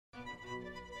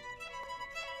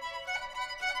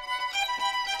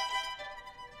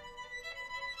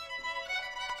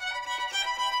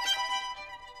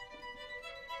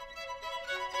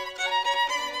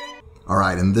All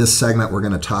right, in this segment, we're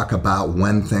going to talk about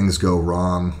when things go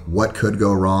wrong, what could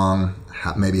go wrong,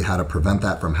 maybe how to prevent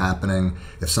that from happening.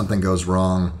 If something goes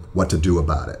wrong, what to do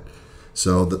about it.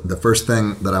 So the first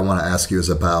thing that I want to ask you is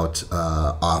about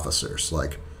officers.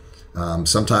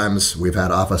 Sometimes we've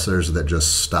had officers that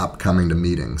just stop coming to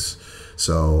meetings.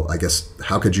 So I guess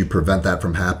how could you prevent that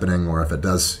from happening, or if it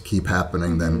does keep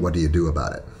happening, then what do you do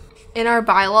about it? In our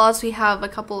bylaws, we have a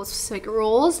couple of specific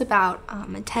rules about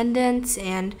attendance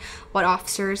and what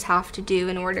officers have to do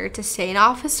in order to stay an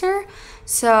officer.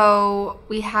 So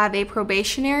we have a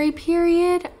probationary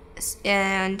period,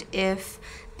 and if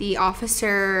the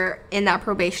officer in that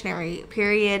probationary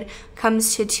period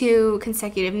comes to 2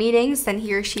 consecutive meetings, then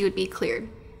he or she would be cleared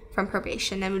from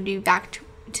probation and would be back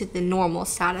to the normal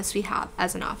status we have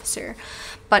as an officer.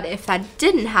 But if that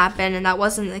didn't happen and that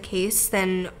wasn't the case,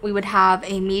 then we would have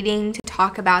a meeting to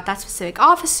talk about that specific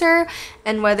officer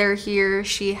and whether he or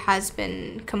she has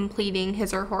been completing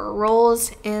his or her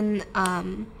roles in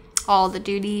all the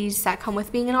duties that come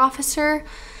with being an officer.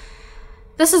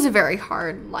 This is a very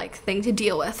hard thing to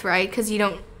deal with, right? Because you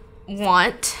don't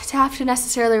want to have to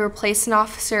necessarily replace an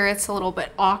officer. It's a little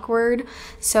bit awkward.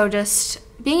 So just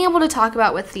being able to talk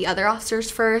about with the other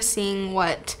officers first, seeing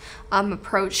what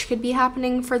approach could be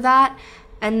happening for that,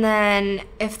 and then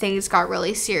if things got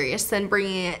really serious, then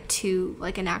bringing it to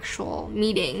an actual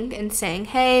meeting and saying,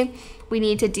 hey, we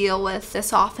need to deal with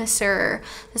this officer.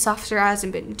 This officer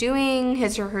hasn't been doing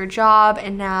his or her job,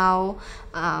 and now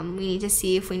we need to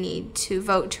see if we need to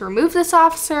vote to remove this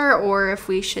officer or if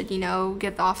we should,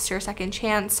 give the officer a second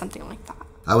chance, something like that.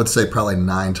 I would say probably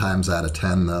 9 times out of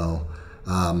 10, though,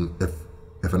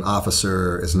 if an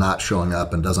officer is not showing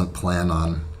up and doesn't plan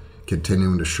on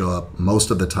continuing to show up, most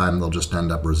of the time they'll just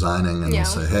end up resigning and they'll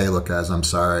say, hey, look, guys, I'm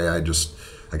sorry,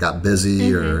 I got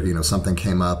busy or something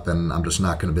came up and I'm just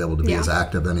not going to be able to be as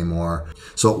active anymore.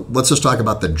 So let's just talk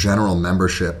about the general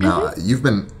membership. Now, you've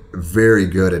been very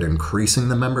good at increasing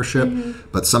the membership,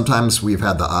 but sometimes we've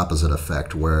had the opposite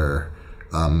effect where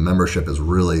membership has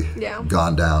really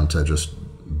gone down to just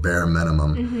bare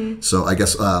minimum. So I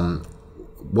guess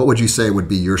what would you say would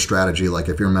be your strategy?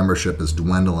 If your membership is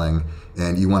dwindling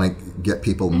and you want to get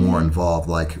people more involved,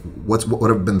 what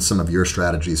have been some of your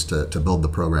strategies to build the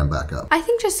program back up? I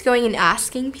think just going and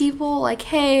asking people,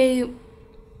 hey,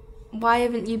 why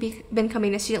haven't you been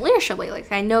coming to student leadership lately?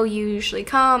 I know you usually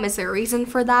come. Is there a reason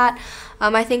for that?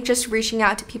 I think just reaching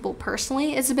out to people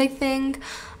personally is a big thing.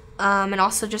 And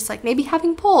also just maybe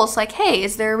having polls hey,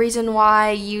 is there a reason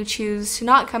why you choose to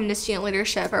not come to student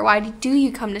leadership, or why do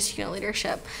you come to student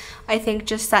leadership? I think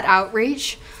just that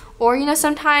outreach. Or,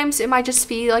 sometimes it might just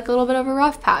be a little bit of a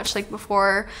rough patch,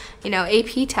 before,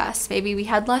 AP tests, maybe we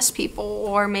had less people,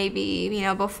 or maybe,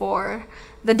 before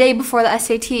the day before the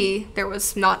SAT, there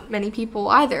was not many people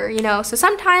either, So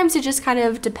sometimes it just kind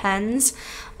of depends,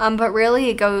 but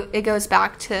really it goes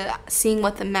back to seeing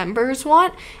what the members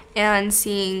want and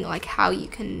seeing how you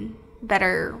can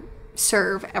better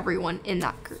serve everyone in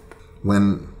that group.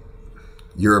 When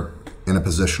you're in a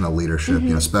position of leadership,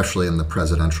 especially in the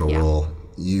presidential role,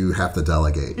 you have to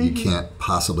delegate. You can't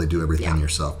possibly do everything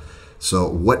yourself. So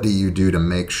what do you do to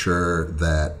make sure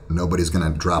that nobody's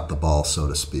going to drop the ball, so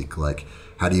to speak?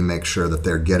 How do you make sure that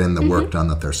they're getting the work done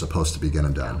that they're supposed to be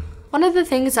getting done? One of the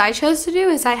things I chose to do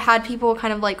is I had people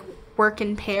kind of work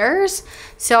in pairs.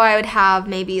 So I would have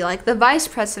maybe the vice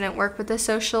president work with the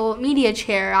social media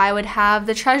chair. I would have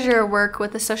the treasurer work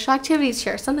with the social activities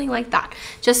chair, something like that,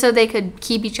 just so they could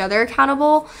keep each other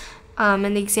accountable.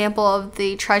 In the example of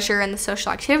the treasurer and the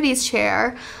social activities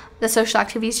chair, the social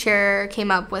activities chair came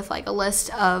up with a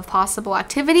list of possible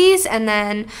activities, and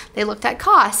then they looked at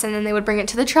costs, and then they would bring it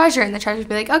to the treasurer, and the treasurer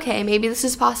would be okay, maybe this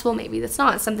is possible, maybe that's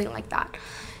not, something like that.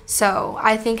 So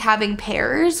I think having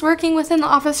pairs working within the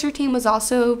officer team was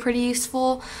also pretty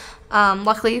useful.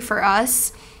 Luckily for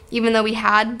us, even though we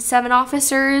had 7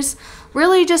 officers,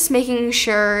 really just making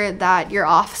sure that your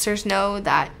officers know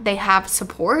that they have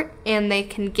support and they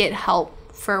can get help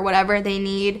for whatever they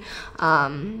need.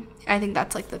 I think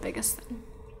that's the biggest thing.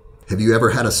 Have you ever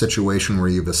had a situation where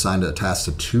you've assigned a task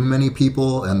to too many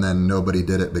people and then nobody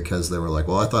did it because they were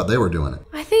well, I thought they were doing it?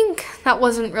 I think that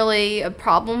wasn't really a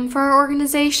problem for our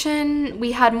organization.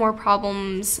 We had more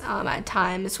problems at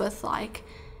times with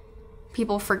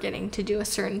people forgetting to do a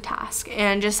certain task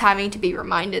and just having to be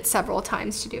reminded several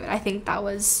times to do it. I think that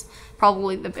was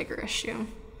probably the bigger issue.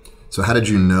 So how did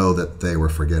you know that they were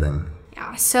forgetting?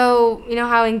 Yeah, so you know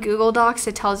how in Google Docs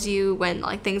it tells you when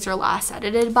things are last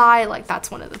edited by?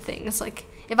 That's one of the things.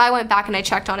 If I went back and I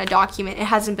checked on a document, it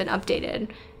hasn't been updated.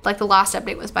 The last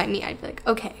update was by me, I'd be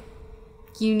okay,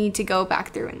 you need to go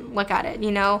back through and look at it,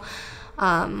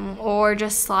 Or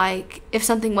just like if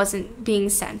something wasn't being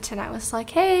sent and I was like,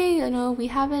 hey, you know, we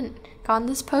haven't gotten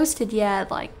this posted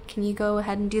yet, like, can you go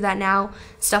ahead and do that now?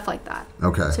 Stuff like that.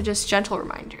 Okay. So just gentle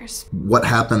reminders. What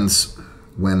happens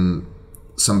when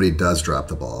somebody does drop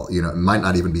the ball? You know, it might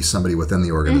not even be somebody within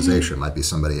the organization. It might be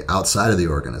somebody outside of the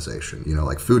organization. You know,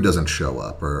 like food doesn't show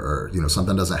up or you know,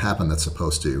 something doesn't happen that's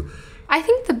supposed to. I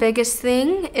think the biggest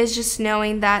thing is just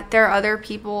knowing that there are other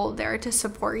people there to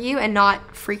support you and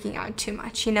not freaking out too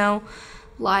much, you know?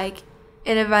 Like,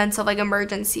 in events of, like,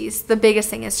 emergencies, the biggest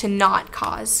thing is to not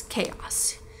cause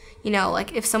chaos. You know,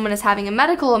 like, if someone is having a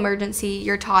medical emergency,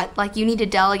 you're taught, like, you need to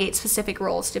delegate specific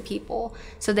roles to people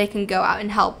so they can go out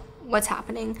and help what's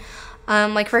happening.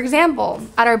 Like, for example,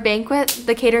 at our banquet,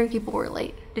 the catering people were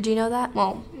late. Did you know that?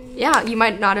 Well, yeah, you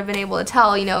might not have been able to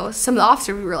tell, you know, some of the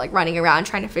officers, we were like running around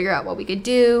trying to figure out what we could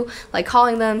do, like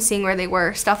calling them, seeing where they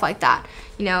were, stuff like that,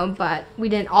 you know, but we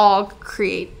didn't all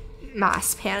create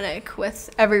mass panic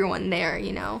with everyone there,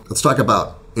 you know. Let's talk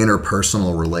about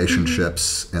interpersonal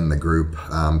relationships in the group.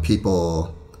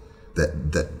 People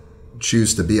that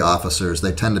choose to be officers,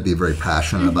 they tend to be very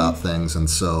passionate about things, and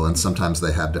sometimes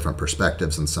they have different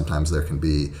perspectives, and sometimes there can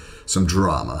be some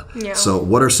drama. Yeah. So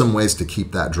what are some ways to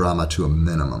keep that drama to a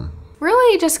minimum?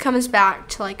 Really, it just comes back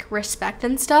to, like, respect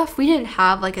and stuff. We didn't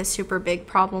have, like, a super big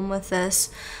problem with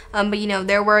this, but, you know,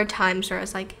 there were times where I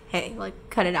was like, hey, like,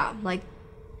 cut it out. Like,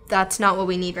 that's not what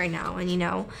we need right now. And, you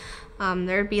know,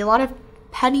 there'd be a lot of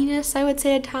pettiness, I would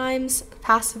say, at times,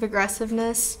 passive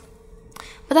aggressiveness.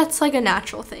 But that's, like, a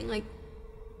natural thing. Like,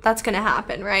 that's going to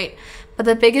happen, right? But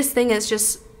the biggest thing is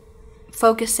just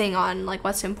focusing on, like,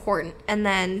 what's important and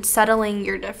then settling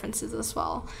your differences as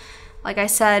well. Like I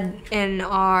said in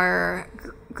our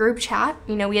group chat,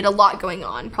 you know, we had a lot going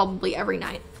on probably every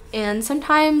night. And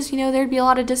sometimes, you know, there'd be a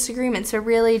lot of disagreements. It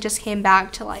really just came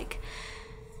back to, like,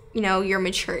 you know, your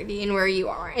maturity and where you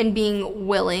are and being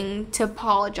willing to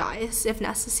apologize if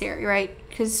necessary, right?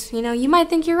 Because, you know, you might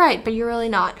think you're right, but you're really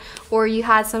not. Or you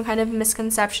had some kind of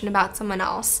misconception about someone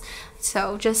else.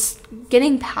 So just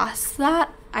getting past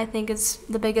that, I think, is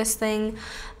the biggest thing.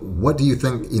 What do you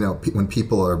think, you know, when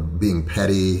people are being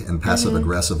petty and passive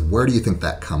aggressive, where do you think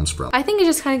that comes from? I think it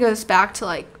just kind of goes back to,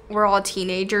 like, we're all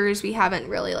teenagers. We haven't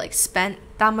really, like, spent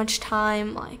that much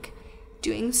time, like,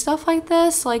 doing stuff like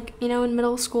this. Like, you know, in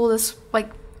middle school, this, like,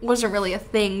 wasn't really a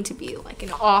thing to be, like,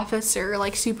 an officer,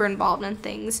 like, super involved in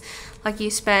things. Like, you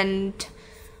spend,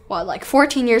 what, like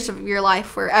 14 years of your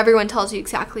life where everyone tells you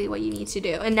exactly what you need to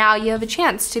do. And now you have a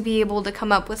chance to be able to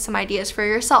come up with some ideas for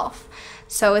yourself.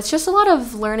 So it's just a lot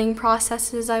of learning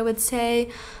processes, I would say.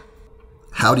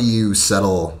 How do you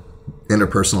settle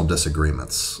interpersonal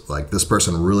disagreements? Like, this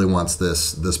person really wants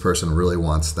this person really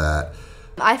wants that.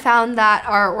 I found that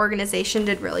our organization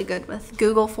did really good with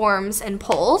Google Forms and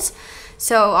polls.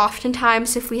 So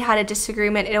oftentimes if we had a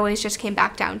disagreement, it always just came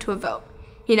back down to a vote.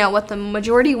 You know, what the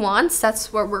majority wants,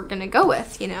 that's what we're going to go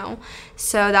with, you know.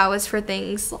 So that was for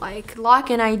things like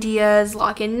lock-in ideas,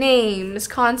 lock-in names,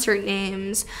 concert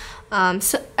names,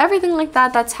 so everything like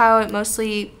that. That's how it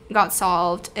mostly got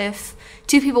solved. If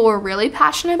two people were really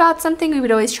passionate about something, we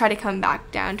would always try to come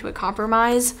back down to a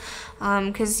compromise,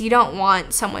 because you don't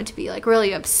want someone to be, like,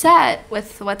 really upset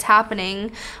with what's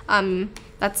happening.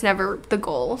 That's never the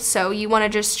goal. So you want to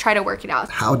just try to work it out.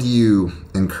 How do you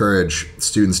encourage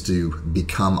students to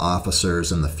become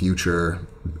officers in the future?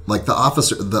 Like, the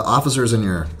officers in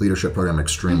your leadership program are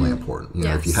extremely important. You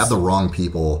know, if you have the wrong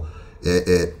people,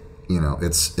 it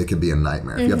could be a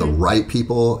nightmare. If you have the right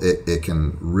people, it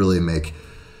can really make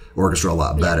Orchestra a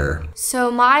lot better. So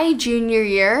my junior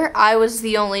year, I was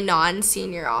the only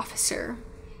non-senior officer,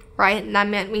 right? And that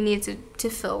meant we needed to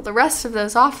fill the rest of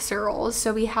those officer roles.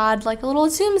 So we had, like, a little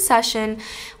Zoom session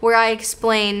where I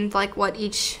explained, like, what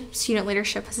each student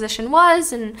leadership position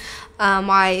was and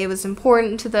why it was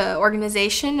important to the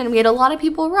organization. And we had a lot of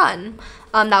people run.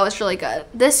 That was really good.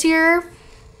 This year,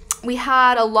 we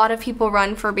had a lot of people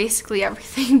run for basically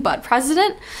everything but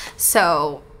president.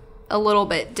 So a little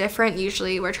bit different.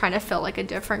 Usually we're trying to fill, like, a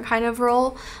different kind of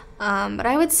role. But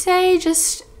I would say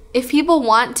just if people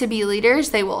want to be leaders,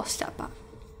 they will step up,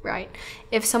 right?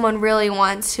 If someone really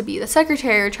wants to be the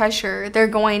secretary or treasurer, they're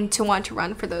going to want to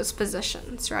run for those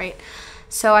positions, right?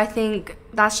 So I think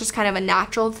that's just kind of a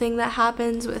natural thing that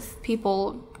happens with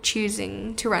people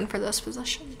choosing to run for those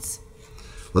positions.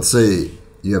 Let's say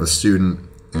you have a student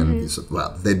and you said,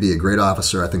 well, they'd be a great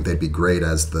officer. I think they'd be great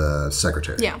as the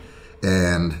secretary. Yeah.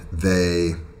 And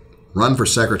they run for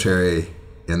secretary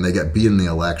and they get beat in the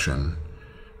election.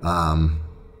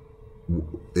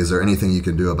 Is there anything you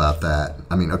can do about that?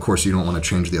 I mean, of course, you don't want to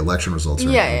change the election results or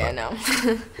anything. No.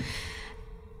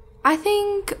 I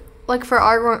think like for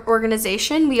our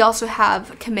organization, we also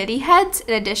have committee heads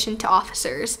in addition to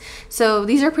officers. So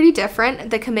these are pretty different.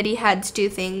 The committee heads do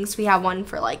things. We have one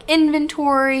for like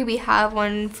inventory. We have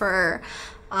one for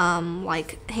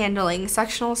like handling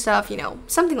sectional stuff, you know,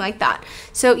 something like that.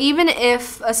 So even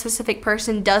if a specific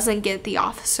person doesn't get the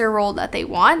officer role that they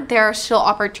want, there are still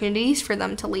opportunities for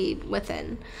them to lead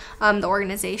within the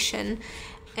organization.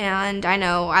 And I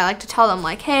know I like to tell them,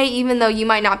 like, hey, even though you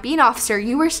might not be an officer,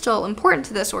 you are still important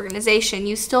to this organization.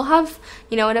 You still have,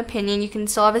 you know, an opinion. You can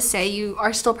still have a say. You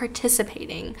are still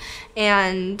participating.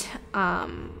 And,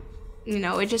 you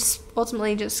know, it just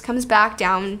ultimately just comes back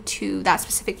down to that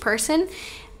specific person.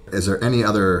 Is there any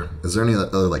other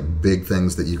like big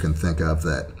things that you can think of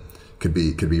that could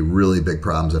be really big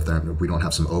problems if we don't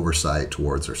have some oversight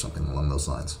towards or something along those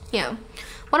lines? Yeah.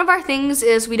 One of our things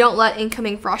is we don't let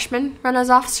incoming freshmen run as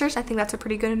officers. I think that's a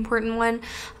pretty good, important one.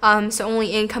 So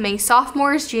only incoming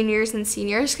sophomores, juniors, and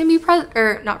seniors can be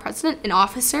an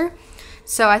officer.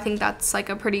 So I think that's like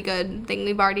a pretty good thing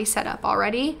we've already set up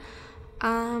already.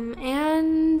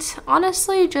 And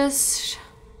honestly, just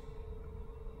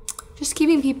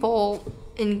keeping people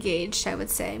engaged, I would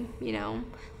say, you know.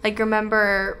 Like,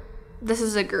 remember, this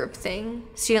is a group thing.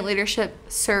 Student leadership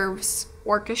serves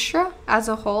Orchestra as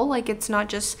a whole. Like, it's not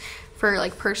just for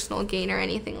like personal gain or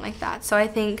anything like that. So I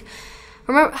think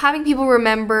having people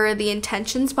remember the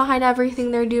intentions behind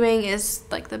everything they're doing is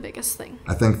like the biggest thing.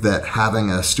 I think that having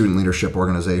a student leadership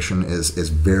organization is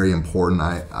very important.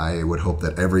 I would hope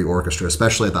that every orchestra,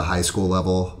 especially at the high school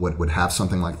level, would have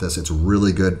something like this. It's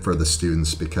really good for the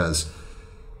students because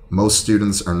most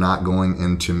students are not going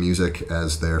into music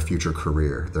as their future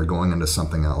career. They're going into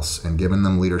something else, and giving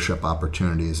them leadership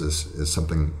opportunities is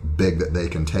something big that they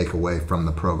can take away from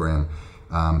the program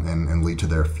and lead to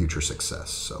their future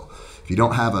success. So if you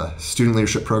don't have a student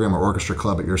leadership program or orchestra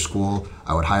club at your school,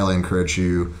 I would highly encourage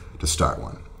you to start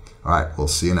one. All right, we'll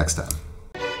see you next time.